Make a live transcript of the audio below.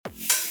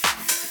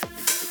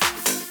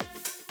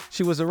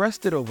She was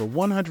arrested over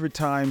 100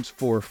 times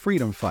for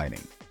freedom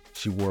fighting.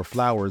 She wore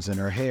flowers in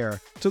her hair,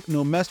 took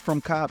no mess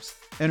from cops,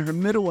 and her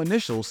middle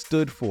initial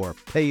stood for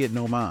Pay It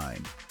No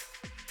Mind.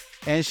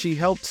 And she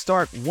helped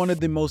start one of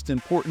the most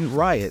important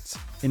riots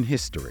in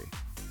history.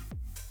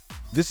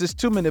 This is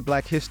 2 Minute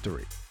Black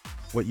History,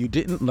 what you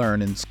didn't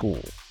learn in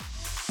school.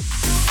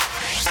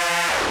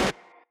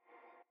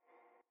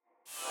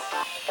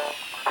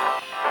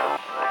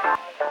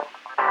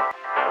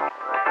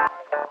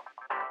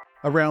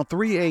 Around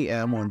 3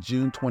 a.m. on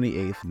June 28,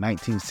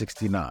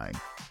 1969,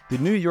 the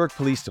New York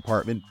Police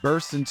Department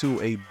burst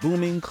into a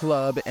booming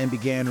club and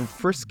began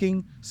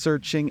frisking,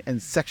 searching,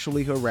 and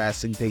sexually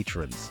harassing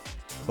patrons.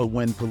 But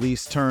when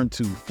police turned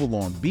to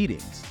full-on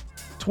beatings,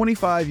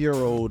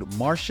 25-year-old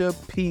Marsha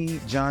P.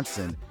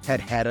 Johnson had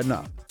had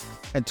enough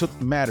and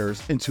took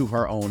matters into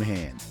her own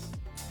hands.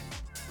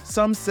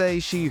 Some say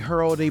she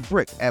hurled a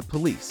brick at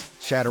police,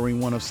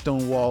 shattering one of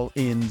Stonewall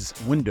Inn's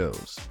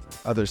windows.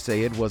 Others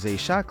say it was a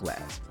shot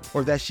glass,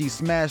 or that she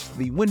smashed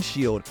the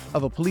windshield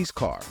of a police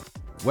car.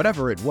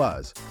 Whatever it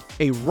was,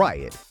 a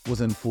riot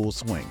was in full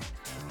swing.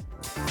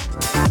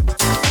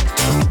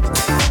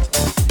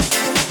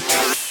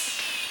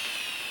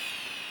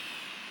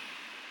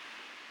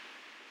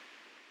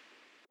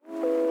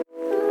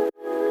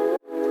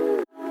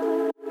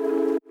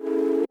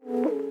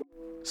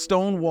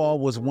 Stonewall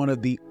was one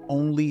of the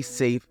only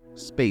safe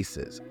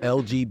spaces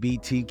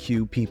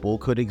LGBTQ people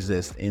could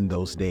exist in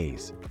those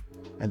days,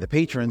 and the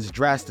patrons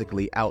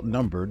drastically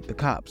outnumbered the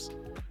cops.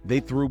 They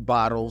threw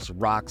bottles,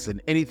 rocks,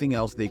 and anything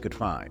else they could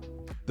find.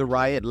 The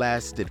riot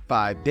lasted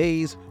 5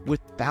 days with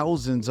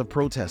thousands of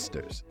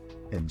protesters.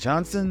 And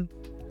Johnson?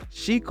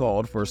 She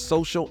called for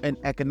social and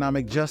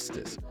economic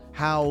justice,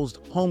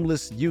 housed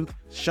homeless youth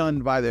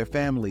shunned by their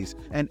families,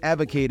 and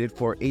advocated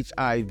for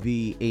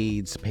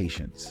HIV/AIDS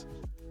patients.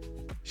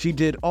 She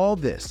did all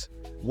this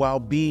while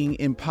being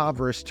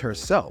impoverished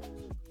herself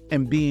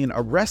and being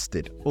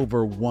arrested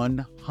over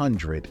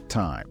 100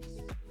 times.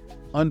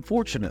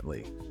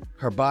 Unfortunately,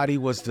 her body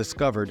was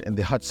discovered in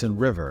the Hudson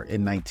River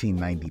in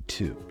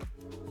 1992.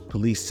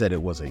 Police said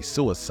it was a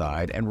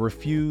suicide and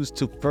refused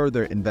to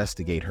further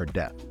investigate her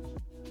death.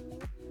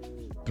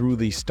 Through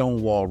the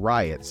Stonewall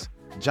riots,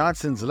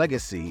 Johnson's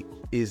legacy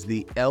is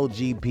the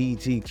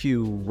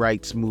LGBTQ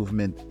rights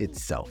movement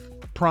itself,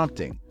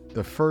 prompting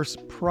the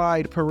first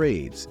Pride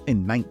parades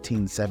in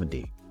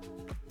 1970.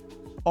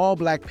 All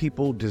Black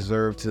people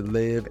deserve to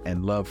live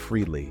and love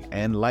freely,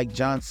 and like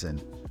Johnson,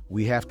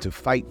 we have to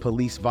fight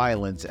police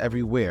violence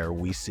everywhere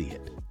we see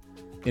it.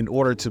 In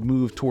order to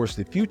move towards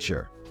the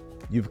future,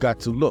 you've got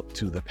to look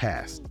to the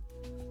past.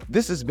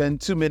 This has been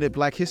 2 Minute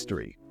Black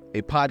History,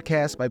 a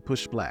podcast by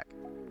Push Black.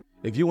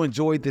 If you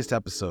enjoyed this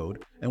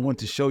episode and want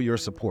to show your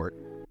support,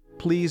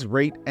 please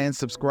rate and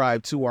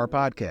subscribe to our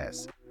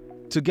podcast.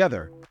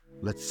 Together,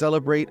 let's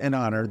celebrate and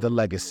honor the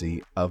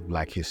legacy of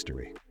Black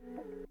history.